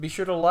Be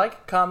sure to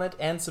like, comment,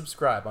 and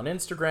subscribe on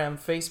Instagram,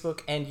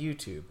 Facebook, and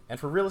YouTube. And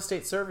for real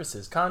estate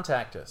services,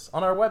 contact us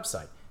on our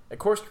website at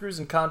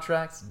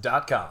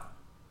CourseCruiseandContracts.com.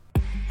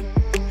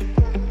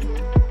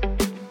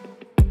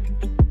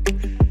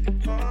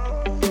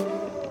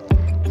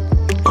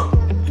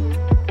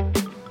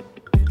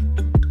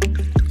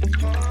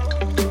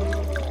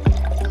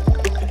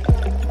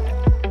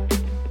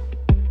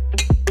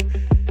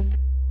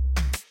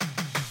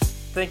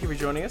 Thank you for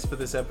joining us for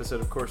this episode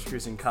of Course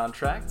Cruising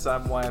Contracts.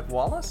 I'm Wyatt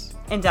Wallace.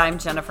 And I'm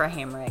Jennifer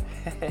Hamrick.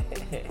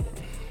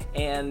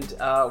 And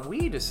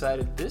we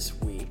decided this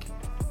week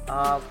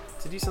to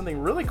do something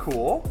really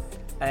cool.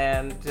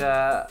 And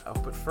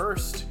but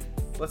first,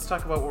 let's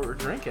talk about what we're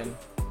drinking.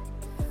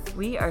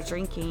 We are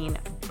drinking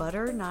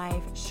Butter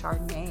Knife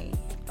Chardonnay.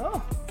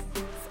 Oh.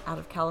 Out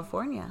of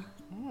California.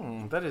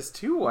 That is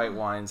 2 white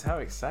wines. How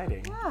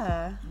exciting.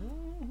 Yeah.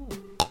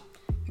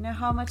 You know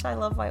how much I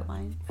love white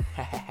wine?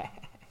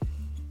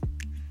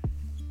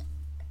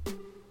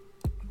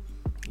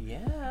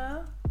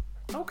 Yeah.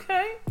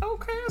 Okay.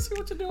 I see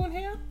what you're doing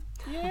here.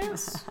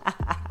 Yes.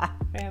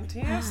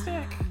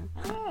 Fantastic.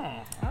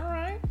 All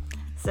right.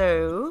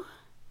 So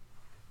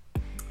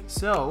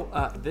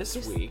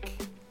this week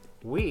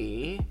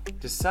we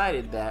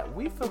decided that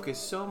we focus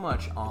so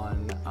much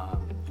on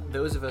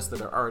those of us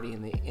that are already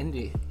in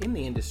the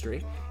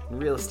industry, in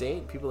real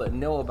estate, people that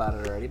know about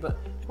it already. But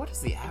what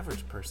does the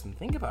average person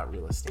think about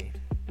real estate?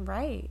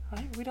 Right.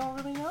 We don't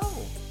really know.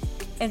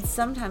 And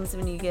sometimes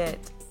when you get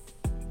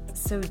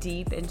so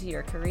deep into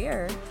your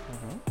career,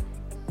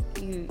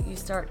 you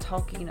start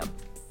talking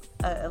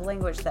a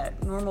language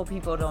that normal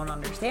people don't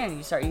understand.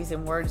 You start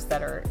using words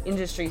that are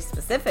industry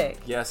specific.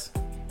 Yes.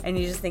 And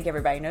you just think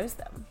everybody knows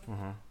them.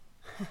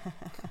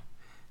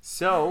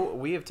 So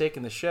we have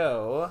taken the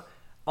show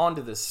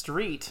onto the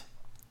street,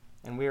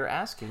 and we are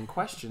asking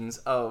questions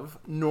of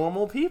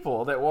normal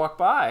people that walk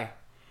by.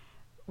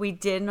 We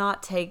did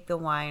not take the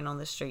wine on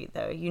the street,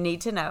 though. You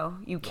need to know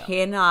you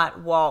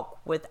cannot walk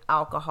with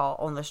alcohol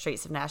on the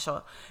streets of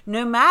Nashville.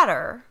 No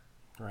matter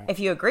if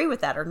you agree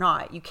with that or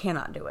not, you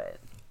cannot do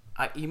it.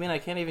 You mean I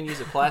can't even use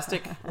a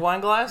plastic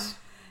wine glass?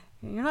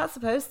 You're not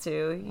supposed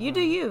to. You do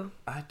you.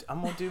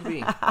 I'm going to do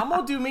me. I'm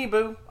going to do me,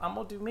 boo. I'm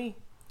going to do me.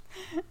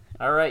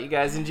 All right, you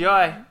guys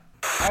enjoy.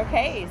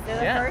 Okay, so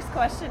the first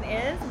question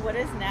is, what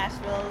is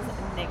Nashville's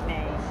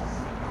nickname?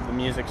 The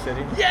Music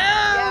City.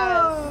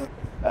 Yes.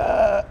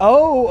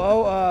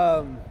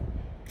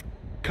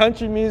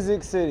 Country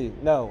Music City.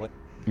 No.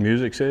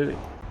 Music City.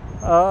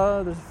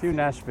 There's a few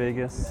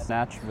Vegas,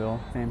 Nashville.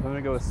 I'm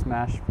gonna go with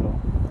Smashville.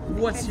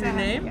 What's your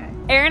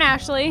name? Erin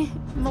Ashley.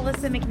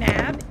 Melissa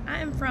McNabb.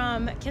 I'm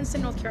from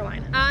Kinston, North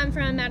Carolina. I'm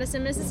from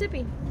Madison,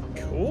 Mississippi.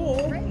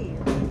 Cool. Great.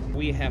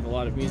 We have a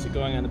lot of music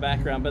going on in the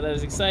background, but that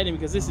is exciting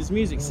because this is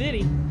Music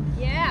City.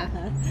 Yeah.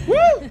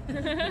 Woo!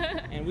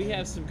 And we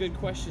have some good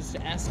questions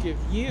to ask of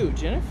you.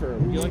 Jennifer,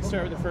 would you like to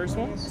start with the first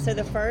one? So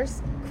the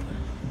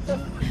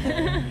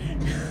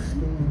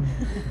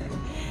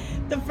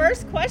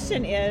first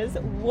question is,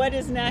 what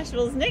is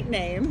Nashville's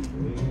nickname?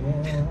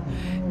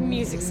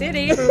 Music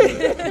City.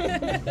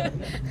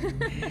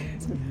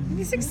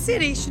 Music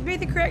City should be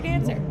the correct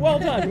answer. Well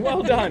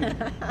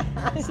done.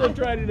 Slipped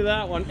right into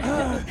that one.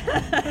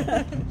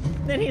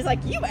 Then he's like,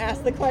 you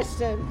asked the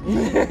question.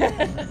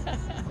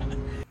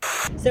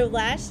 So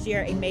last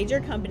year, a major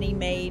company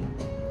made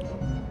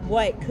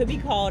what could be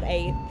called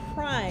a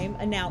prime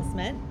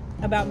announcement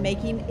about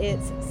making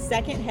its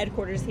second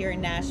headquarters here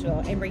in Nashville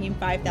and bringing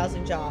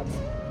 5,000 jobs.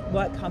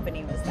 What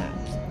company was that?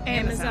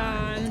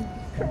 Amazon.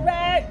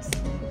 Correct.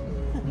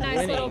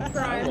 Nice little I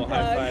prime will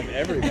plug. high five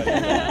everybody.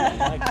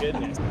 My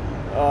goodness.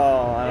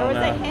 Oh, I There don't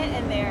was a know. hint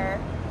in there.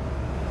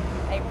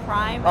 A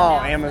prime Oh,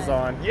 announcement.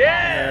 Amazon.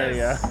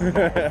 Yes! There you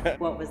go.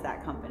 What was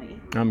that company?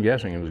 I'm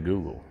guessing it was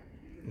Google.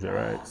 Is that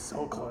right?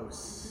 So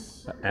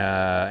close.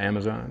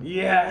 Amazon?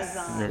 Yes.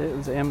 It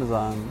was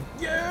Amazon.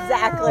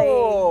 Exactly.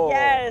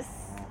 Yes.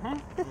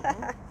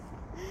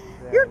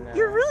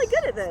 You're really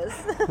good at this.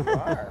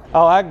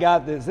 Oh, I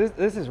got this.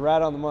 This is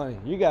right on the money.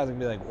 You guys are gonna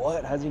be like,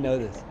 what? How'd you know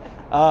this?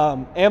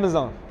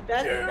 Amazon.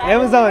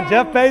 Amazon.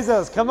 Jeff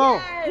Bezos. Come on.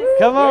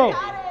 Come on.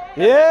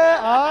 Yeah.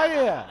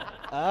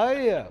 Oh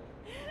yeah.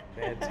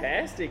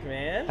 Fantastic,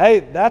 man. Hey,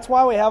 that's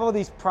why we have all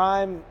these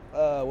prime.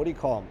 What do you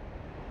call them?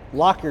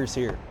 Lockers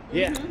here.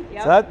 Yeah.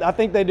 Yep. So I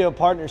think they do a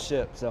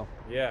partnership. So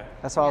Yeah.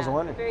 that's why I was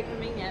wondering. Very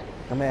convenient.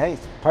 I mean, hey,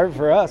 it's perfect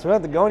for us. We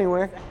don't have to go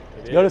anywhere.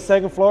 Just go to the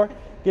second floor,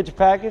 get your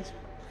package,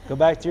 go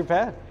back to your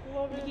pad.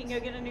 You can go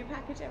get a new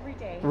package every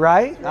day.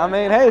 Right? I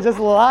mean, hey, it's just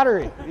a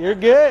lottery. You're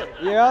good.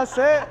 You're all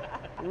set.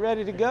 You're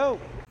ready to go.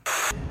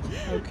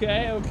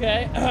 Okay.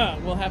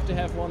 We'll have to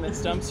have one that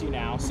stumps you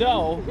now.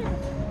 So,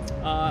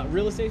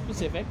 real estate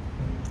specific.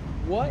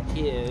 What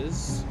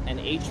is an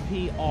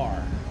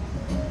HPR?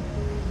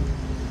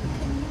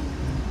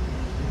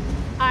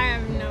 I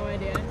have no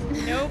idea.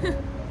 Nope.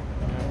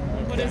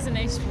 What is an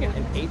HPR?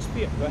 An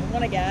HPR. Go ahead.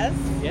 Want to guess?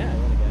 Yeah, I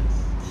want to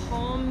guess.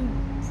 Home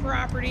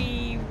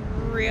property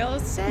real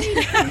estate?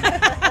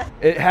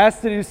 It has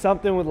to do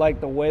something with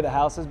like the way the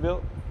house is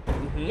built.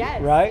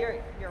 Yes.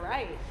 Right? You're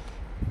right.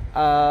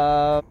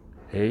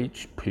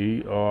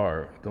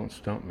 HPR. Don't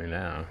stump me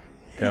now.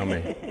 Tell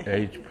me.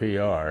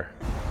 HPR.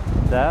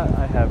 That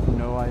I have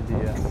no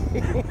idea.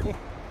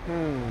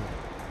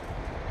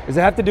 Does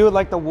it have to do with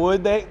like the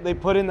wood they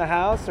put in the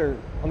house or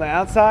on the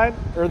outside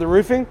or the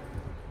roofing?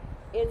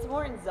 It's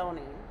more in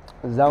zoning.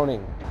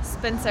 Zoning.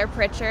 Spencer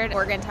Pritchard,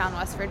 Morgantown,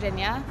 West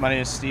Virginia. My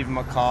name is Steve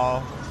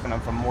McCall, and I'm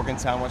from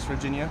Morgantown, West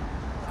Virginia.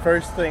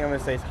 First thing I'm going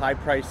to say is high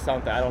price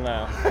something. I don't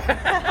know.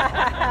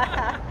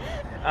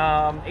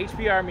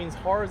 HPR means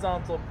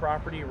horizontal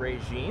property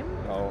regime.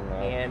 Oh, no.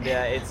 And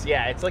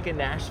it's like a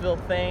Nashville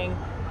thing,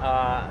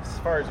 as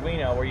far as we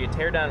know, where you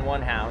tear down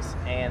one house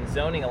and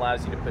zoning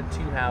allows you to put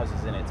two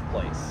houses in its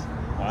place.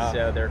 Wow.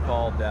 So they're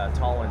called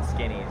tall and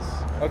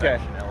skinnies. Okay.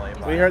 affectionately We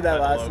by- heard that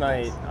by the last locals.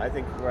 night. I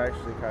think we're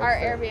actually kind of Our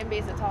Airbnb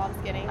is a tall and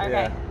skinny.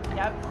 Okay.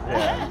 Yep.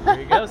 Yeah. There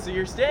you go. So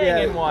you're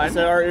staying in one.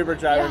 So our Uber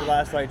driver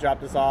last night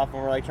dropped us off,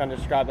 and we're like trying to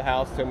describe the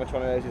house to him, which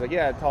one it is. He's like,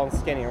 yeah, tall and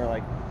skinny. And we're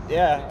like,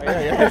 yeah,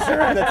 sure.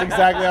 That's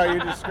exactly how you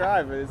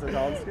describe it. It's a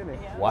tall and skinny.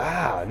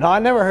 Wow. No, I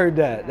never heard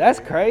that. That's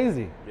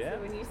crazy. Yeah.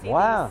 When you see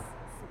Wow. these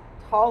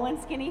tall and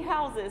skinny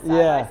houses side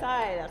Yeah. by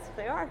side, that's what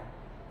they are.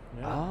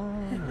 Oh.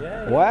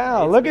 Yeah,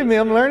 Wow. it's Look at me.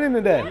 I'm learning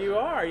today. You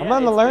are. Yeah. I'm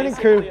on the It's learning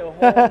basically crew.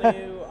 a whole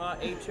new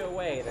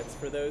HOA that's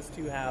for those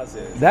two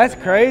houses. That's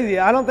crazy.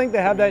 I don't think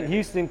they have that in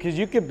Houston because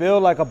you could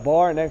build like a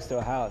bar next to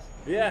a house.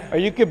 Yeah. Or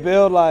you could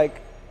build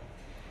like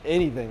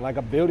anything, like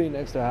a building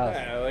next to a house.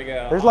 Yeah, like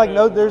a There's like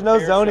there's no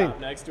repair zoning. shop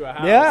next to a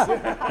house.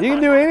 Yeah, you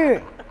can do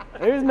anything.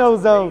 There's no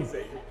zones.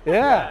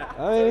 Yeah,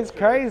 I mean it's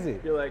crazy.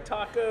 You're like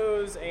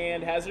tacos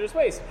and hazardous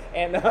waste.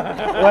 And Wait,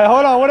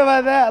 hold on. What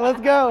about that? Let's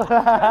go.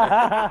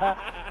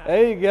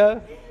 There you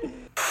go.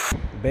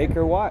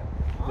 Baker Watt.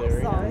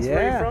 Very nice. Where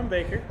are you from,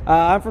 Baker?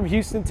 I'm from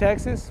Houston,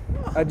 Texas.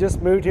 I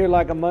just moved here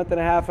like a month and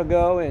a half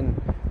ago, and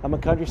I'm a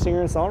country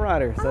singer and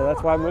songwriter, so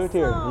that's why I moved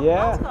here.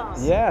 Yeah,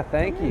 yeah.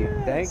 Thank you,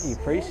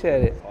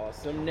 appreciate it.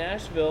 Awesome.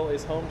 Nashville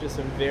is home to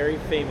some very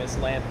famous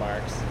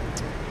landmarks,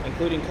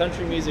 including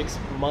country music's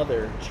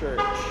mother church,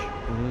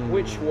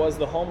 which was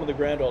the home of the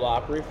Grand Ole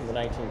Opry from the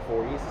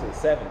 1940s to the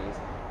 70s,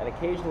 and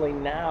occasionally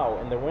now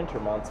in the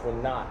winter months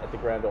when not at the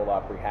Grand Ole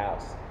Opry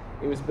House.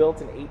 It was built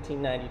in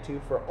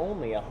 1892 for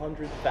only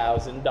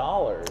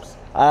 $100,000.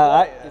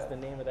 What is the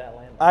name of that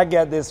landmark? I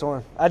got this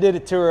one. I did a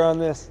tour on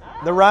this.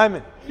 The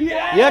Ryman.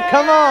 Yeah,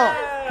 come on.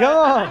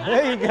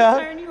 There you go.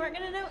 You weren't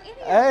gonna know any of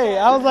Hey,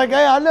 I was like,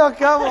 hey, I know,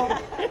 come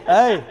on.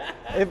 Hey,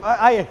 if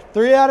I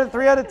 3 out of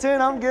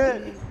 10, I'm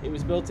good. It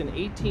was built in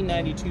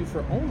 1892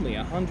 for only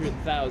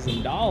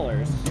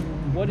 $100,000.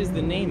 What is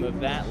the name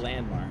of that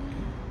landmark?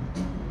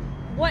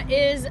 What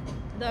is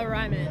the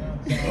Ryman?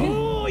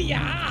 Oh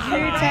yeah!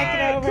 You're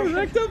taking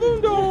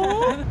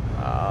over.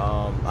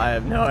 I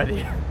have no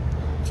idea.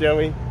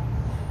 Joey,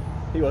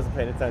 he wasn't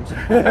paying attention.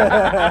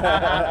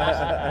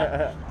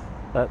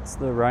 That's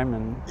the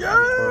Ryman.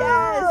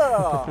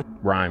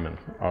 Ryman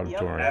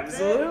Auditorium.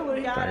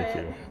 Absolutely. Thank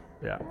you.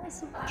 Yeah.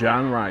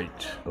 John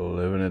Wright.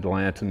 Live in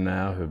Atlanta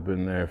now. Have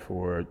been there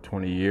for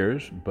 20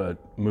 years, but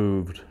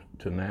moved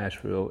to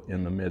Nashville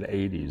in the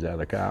mid-'80s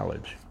out of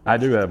college. I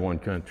do have one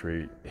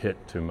country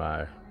hit to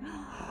my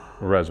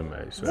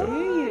resume. So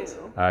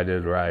I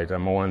did right.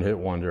 I'm a one-hit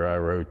wonder. I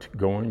wrote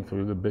Going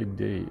Through the Big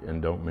D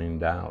and Don't Mean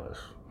Dallas.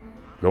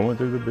 Going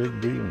through the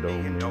Big D and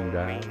don't mean Dallas.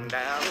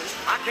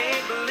 I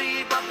can't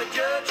believe what the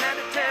judge had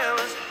to tell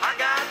us. I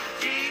got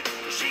the Jeep,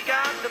 she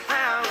got the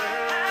powers.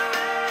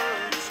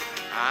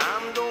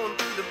 I'm going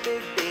through the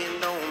Big D and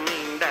don't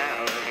mean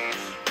Dallas.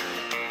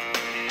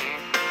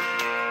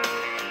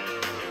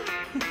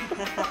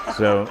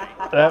 So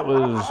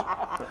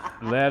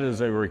that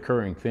is a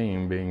recurring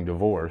theme, being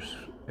divorce,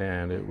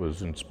 and it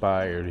was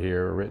inspired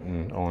here,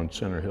 written on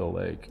Center Hill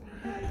Lake,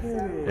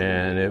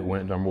 and it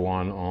went number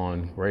 1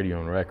 on Radio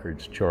and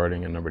Records,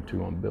 charting, and number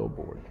 2 on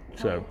Billboard.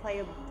 So Play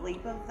a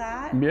bleep of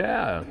that.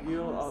 yeah,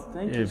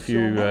 if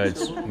you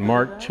it's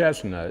Mark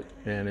Chestnut,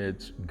 and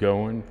it's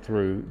Going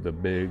Through the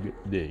Big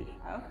D.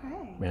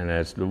 Okay. And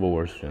that's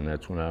divorce, and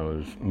that's when I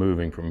was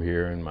moving from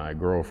here, and my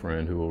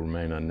girlfriend, who will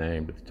remain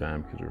unnamed at the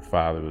time because her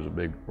father was a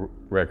big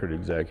record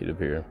executive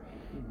here,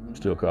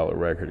 still call her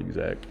record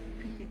exec.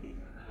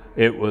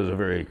 It was a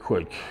very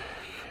quick,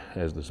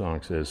 as the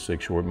song says,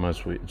 6 short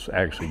months. It's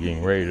actually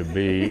getting ready to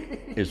be,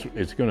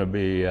 it's going to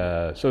be,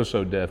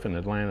 So Def in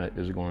Atlanta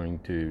is going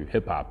to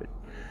hip hop it.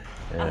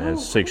 And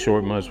 6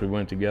 short months we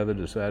went together,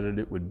 decided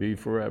it would be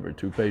forever.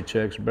 2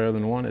 paychecks better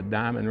than one, a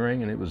diamond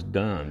ring, and it was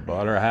done.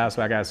 Bought her a house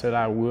like I said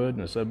I would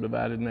in a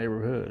subdivided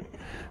neighborhood.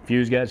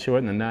 Fuse got short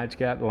and the nights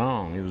got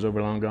long. It was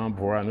over long gone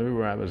before I knew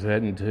where I was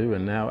heading to,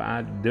 and now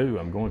I do.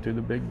 I'm going through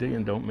the Big D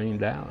and don't mean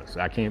Dallas.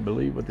 I can't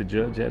believe what the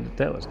judge had to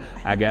tell us.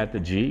 I got the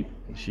Jeep,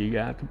 and she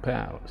got the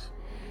palace.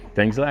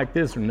 Things like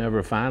this are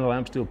never final.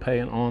 I'm still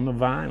paying on the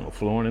vinyl.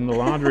 Flooring in the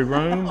laundry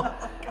room,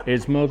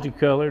 it's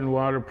multicolored and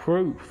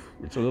waterproof.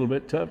 It's a little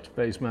bit tough to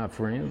face my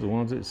friends, the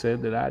ones that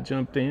said that I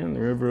jumped in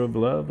the river of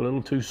love a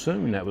little too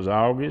soon. That was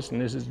August,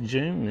 and this is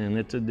June, and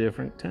it's a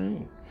different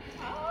tune.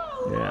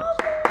 Yeah.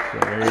 So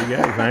there you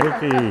go.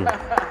 Thank you.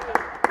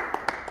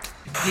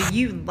 Do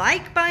you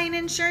like buying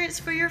insurance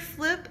for your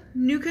flip,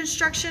 new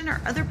construction, or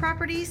other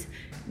properties?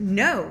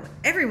 No,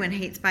 everyone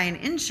hates buying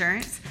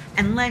insurance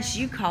unless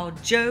you call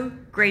Joe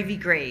Gravy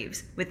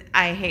Graves with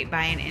I Hate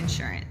Buying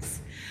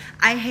Insurance.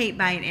 I Hate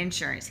Buying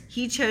Insurance.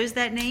 He chose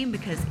that name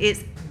because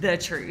it's the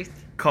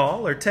truth.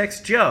 Call or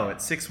text Joe at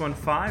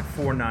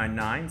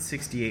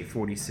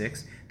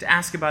 615-499-6846 to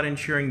ask about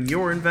insuring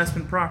your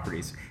investment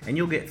properties, and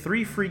you'll get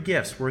 3 free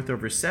gifts worth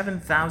over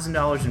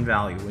 $7,000 in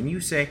value when you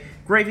say,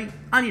 Gravy,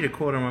 I need a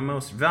quote on my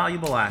most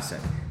valuable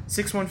asset.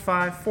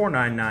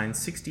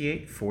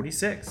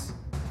 615-499-6846.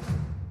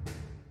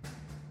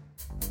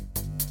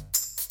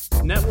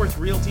 Net Worth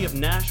Realty of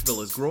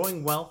Nashville is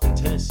growing wealth in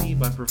Tennessee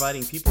by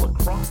providing people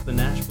across the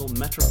Nashville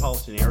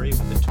metropolitan area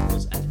with the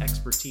tools and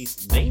expertise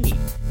they need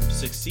to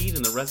succeed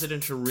in the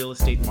residential real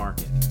estate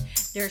market.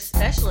 Their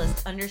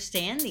specialists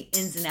understand the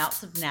ins and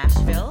outs of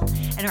Nashville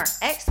and are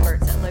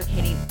experts at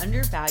locating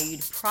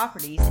undervalued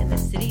properties in the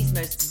city's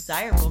most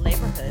desirable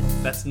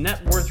neighborhoods. That's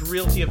Net Worth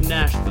Realty of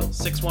Nashville,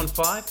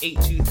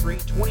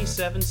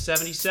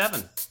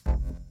 615-823-2777.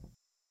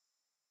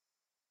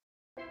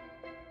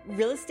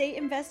 Real estate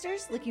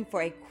investors looking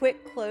for a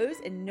quick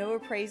close and no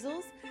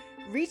appraisals?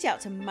 Reach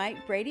out to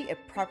Mike Brady at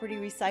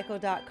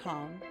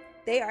PropertyRecycle.com.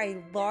 They are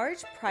a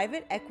large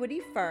private equity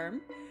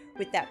firm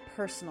with that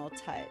personal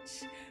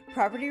touch.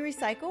 Property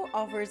Recycle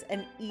offers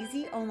an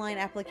easy online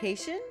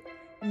application,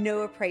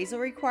 no appraisal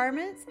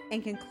requirements,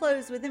 and can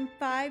close within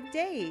 5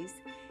 days.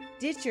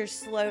 Ditch your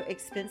slow,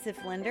 expensive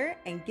lender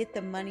and get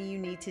the money you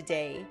need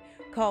today.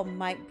 Call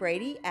Mike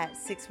Brady at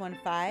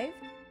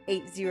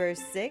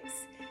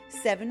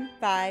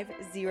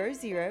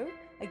 615-806-7500.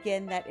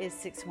 Again, that is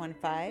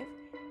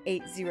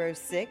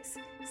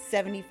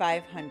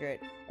 615-806-7500.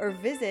 Or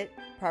visit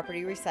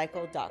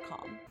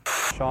PropertyRecycle.com.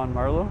 Sean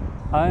Marlowe.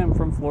 I am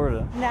from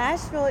Florida.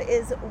 Nashville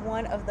is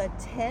one of the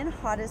 10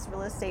 hottest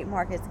real estate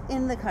markets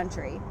in the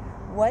country.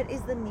 What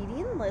is the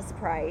median list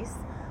price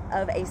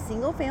of a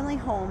single family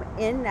home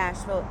in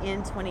Nashville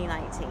in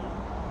 2019?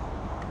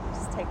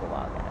 Just take a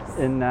wild guess.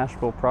 In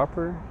Nashville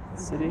proper,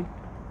 city,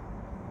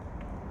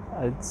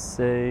 I'd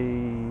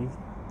say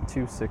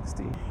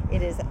 260.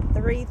 It is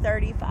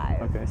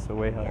 $335. Okay, so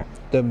way higher.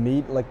 The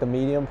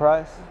medium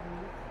price?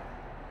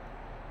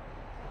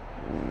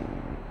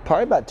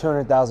 Probably about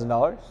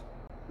 $200,000.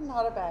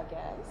 Not a bad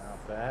guess.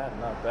 Not bad,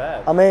 not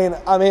bad. I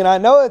mean, I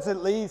know it's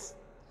at least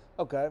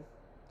okay.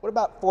 What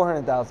about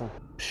 $400,000?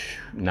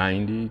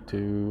 $90,000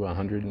 to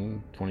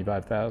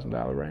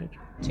 $125,000 range.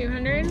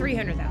 200?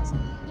 300,000.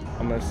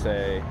 I'm gonna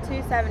say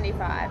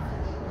 275.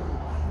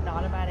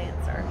 Not a bad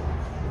answer.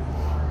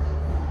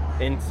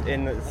 in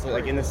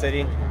the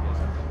city.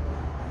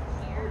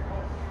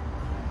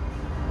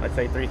 I'd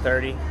say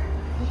 330.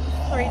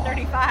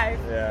 335.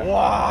 Yeah.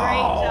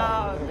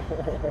 Wow. Great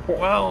job.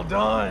 Well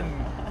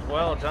done.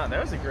 Well done.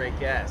 That was a great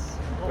guess.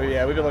 But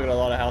yeah, we've been looking at a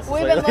lot of houses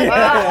We've lately. been looking at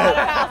a lot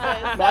of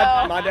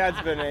houses. My dad's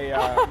been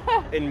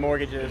in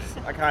mortgages.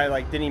 I kind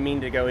of didn't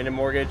mean to go into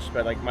mortgage,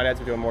 but my dad's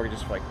been doing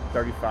mortgages for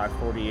 35,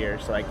 40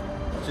 years. So it's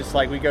just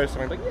we go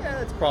somewhere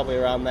yeah, it's probably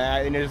around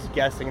that, and just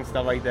guessing and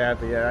stuff like that.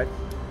 But yeah,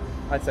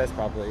 I'd say it's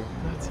probably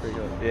pretty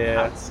good.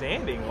 Yeah.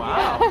 Outstanding.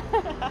 Wow.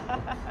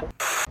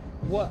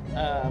 What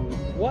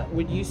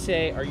would you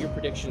say are your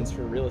predictions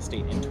for real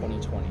estate in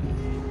 2020?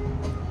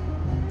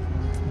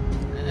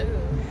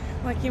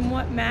 In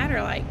what matter?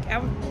 I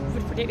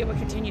would predict it would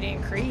continue to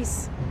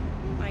increase.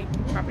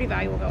 Property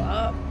value will go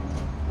up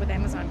with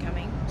Amazon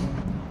coming.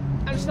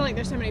 I just feel like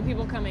there's so many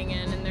people coming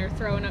in and they're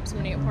throwing up so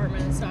many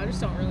apartments, so I just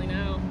don't really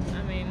know.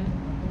 I mean,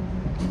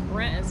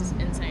 rent is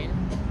insane,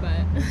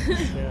 but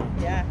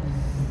yeah.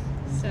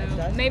 So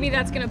maybe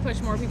that's going to push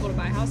more people to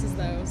buy houses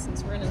though,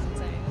 since rent is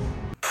insane.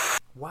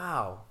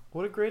 Wow,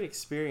 what a great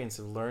experience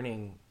of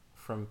learning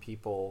from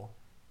people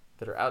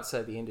that are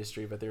outside the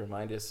industry, but they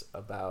remind us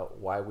about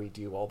why we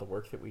do all the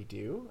work that we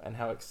do and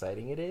how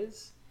exciting it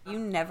is. You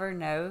never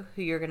know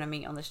who you're going to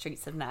meet on the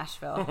streets of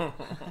Nashville.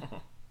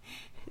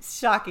 It's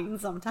shocking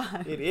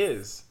sometimes. It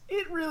is.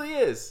 It really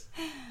is.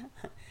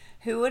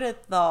 Who would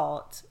have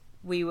thought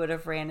we would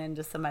have ran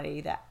into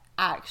somebody that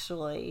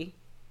actually,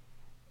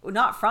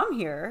 not from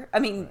here,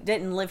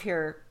 didn't live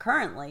here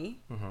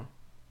currently,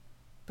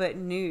 but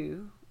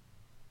knew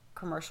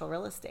commercial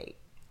real estate.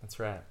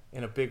 That's right.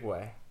 In a big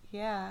way.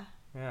 Yeah.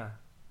 Yeah.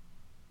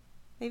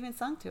 They even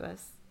sung to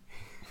us.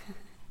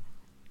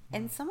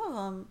 And some of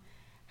them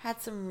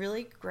had some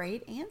really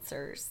great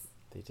answers.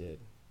 They did.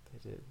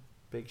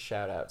 Big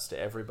shout outs to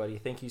everybody.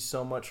 Thank you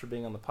so much for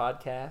being on the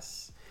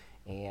podcast.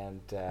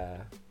 And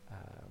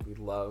we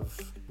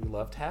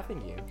loved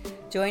having you.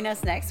 Join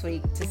us next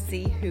week to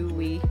see who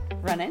we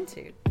run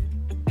into.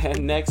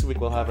 And next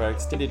week we'll have our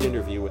extended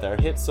interview with our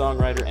hit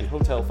songwriter and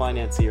hotel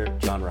financier,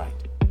 John Wright.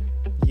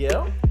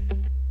 Yep.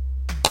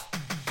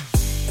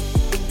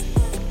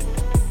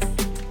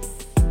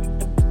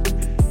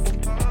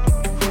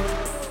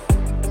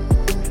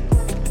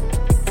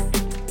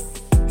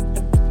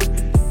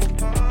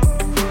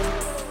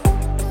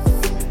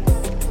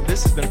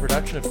 This has been a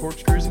production of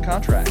Corkscrews and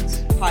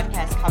Contracts.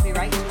 Podcast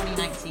copyright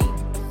 2019.